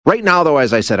Right now, though,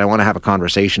 as I said, I want to have a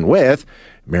conversation with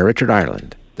Mayor Richard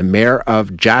Ireland, the Mayor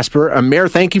of Jasper. Mayor,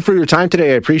 thank you for your time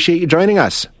today. I appreciate you joining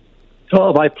us.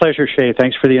 Oh, my pleasure, Shay.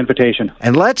 Thanks for the invitation.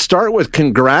 And let's start with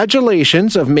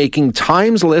congratulations of making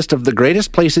Time's list of the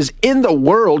greatest places in the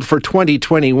world for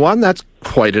 2021. That's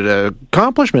quite an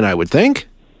accomplishment, I would think.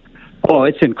 Oh,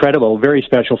 it's incredible. Very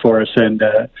special for us, and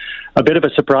a bit of a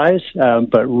surprise,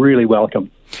 but really welcome.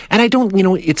 And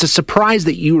it's a surprise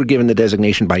that you were given the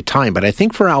designation by Time, but I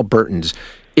think for Albertans,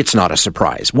 it's not a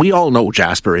surprise. We all know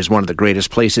Jasper is one of the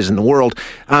greatest places in the world.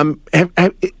 Are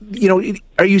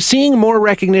you seeing more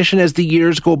recognition as the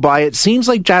years go by? It seems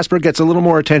like Jasper gets a little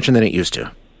more attention than it used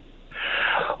to.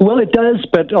 Well, it does,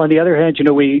 but on the other hand,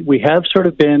 we have sort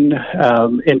of been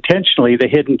intentionally the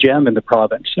hidden gem in the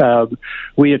province.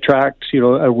 We attract,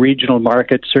 a regional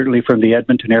market, certainly from the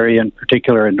Edmonton area in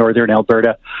particular in northern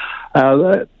Alberta.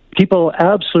 People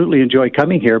absolutely enjoy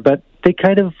coming here, but they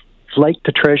kind of like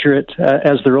to treasure it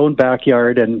as their own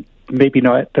backyard and maybe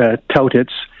not tout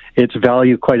its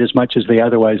value quite as much as they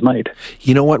otherwise might.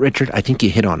 You know what, Richard? I think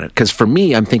you hit on it. Because for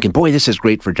me, I'm thinking, boy, this is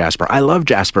great for Jasper. I love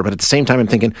Jasper, but at the same time, I'm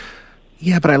thinking,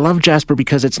 yeah, but I love Jasper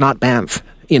because it's not Banff.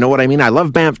 You know what I mean? I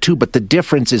love Banff too, but the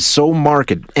difference is so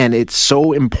marked, and it's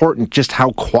so important just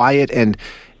how quiet and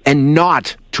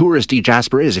not touristy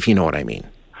Jasper is, if you know what I mean.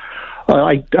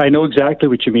 I know exactly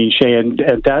what you mean, Shay, and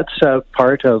that's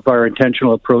part of our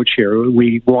intentional approach here.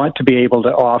 We want to be able to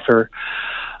offer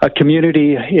a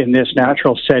community in this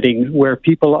natural setting where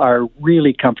people are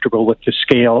really comfortable with the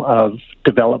scale of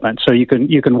development. So you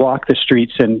can walk the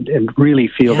streets and really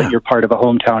feel that you're part of a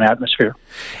hometown atmosphere.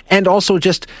 And also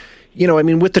just,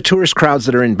 with the tourist crowds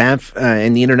that are in Banff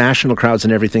and the international crowds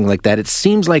and everything like that, it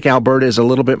seems like Alberta is a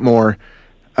little bit more...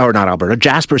 Or not Alberta.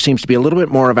 Jasper seems to be a little bit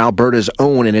more of Alberta's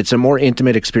own, and it's a more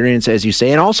intimate experience, as you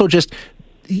say. And also just,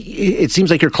 it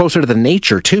seems like you're closer to the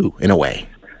nature, too, in a way.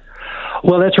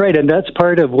 Well, that's right, and that's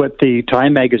part of what the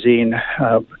Time magazine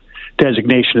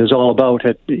designation is all about.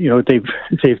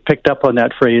 They've picked up on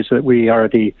that phrase that we are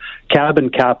the cabin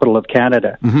capital of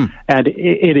Canada. Mm-hmm. And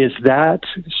it is that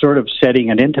sort of setting,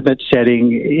 an intimate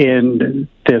setting in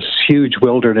this huge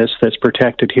wilderness that's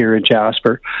protected here in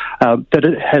Jasper, that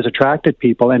it has attracted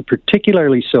people, and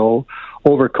particularly so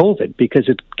over COVID, because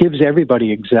it gives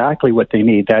everybody exactly what they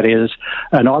need. That is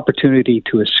an opportunity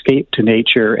to escape to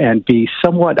nature and be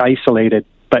somewhat isolated,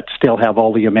 but still have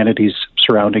all the amenities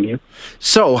surrounding you.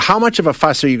 So how much of a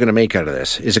fuss are you going to make out of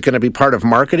this? Is it going to be part of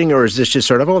marketing, or is this just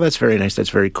sort of, oh, that's very nice, that's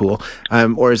very cool?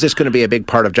 Or is this going to be a big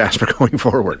part of Jasper going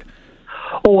forward?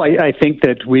 Oh, I think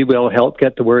that we will help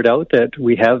get the word out that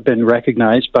we have been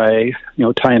recognized by,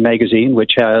 Time magazine,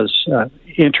 which has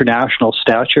international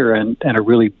stature and a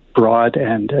really broad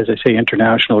and, as I say,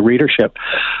 international readership.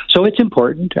 So it's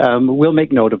important. We'll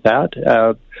make note of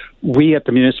that. We at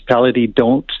the municipality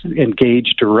don't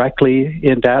engage directly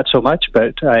in that so much,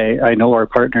 but I know our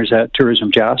partners at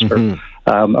Tourism Jasper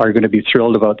are going to be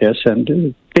thrilled about this,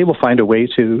 and they will find a way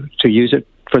to use it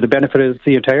for the benefit of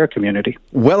the entire community.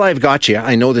 Well, I've got you.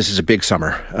 I know this is a big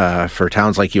summer for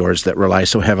towns like yours that rely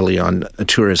so heavily on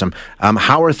tourism.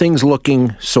 How are things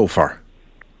looking so far?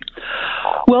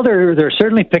 Well, they're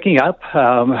certainly picking up.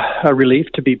 A relief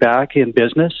to be back in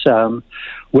business.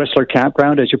 Whistler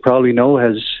Campground, as you probably know,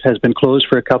 has been closed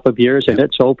for a couple of years, and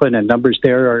it's open, and numbers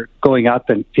there are going up,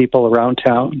 and people around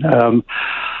town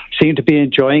seem to be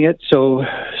enjoying it. So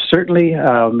certainly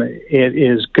it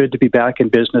is good to be back in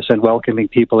business and welcoming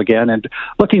people again, and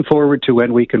looking forward to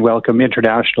when we can welcome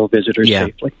international visitors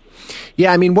safely.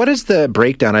 Yeah, what is the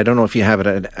breakdown? I don't know if you have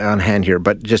it on hand here,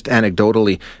 but just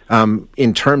anecdotally,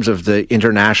 in terms of the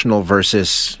international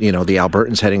versus, the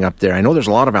Albertans heading up there. I know there's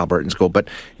a lot of Albertans go, but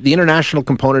the international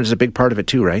component is a big part of it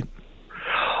too, right?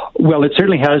 Well, it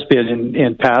certainly has been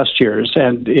in past years,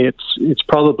 and it's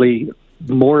probably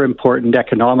more important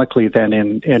economically than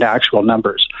in actual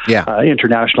numbers. Yeah.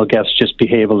 International guests just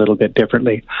behave a little bit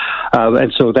differently.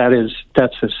 And so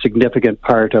that's a significant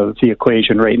part of the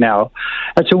equation right now.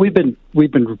 And so we've been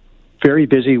very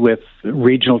busy with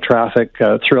regional traffic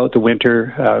throughout the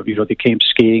winter. They came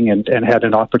skiing and had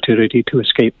an opportunity to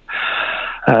escape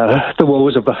the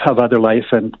woes of other life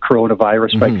and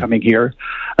coronavirus by coming here.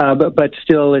 But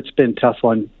still, it's been tough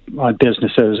on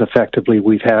businesses. Effectively,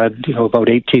 we've had about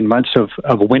 18 months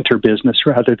of winter business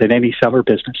rather than any summer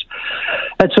business.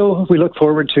 And so we look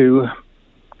forward to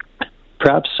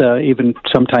perhaps even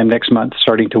sometime next month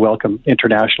starting to welcome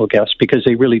international guests, because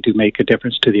they really do make a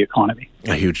difference to the economy.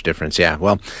 A huge difference, yeah.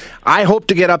 Well, I hope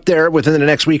to get up there within the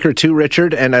next week or two,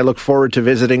 Richard, and I look forward to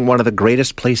visiting one of the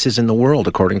greatest places in the world,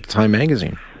 according to Time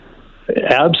magazine.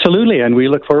 Absolutely, and we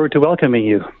look forward to welcoming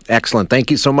you. Excellent. Thank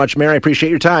you so much, Mayor. I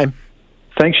appreciate your time.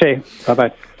 Thanks, Shay.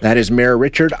 Bye-bye. That is Mayor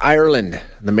Richard Ireland,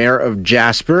 the mayor of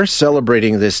Jasper,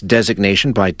 celebrating this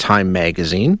designation by Time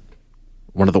magazine,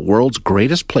 one of the world's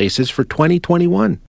greatest places for 2021.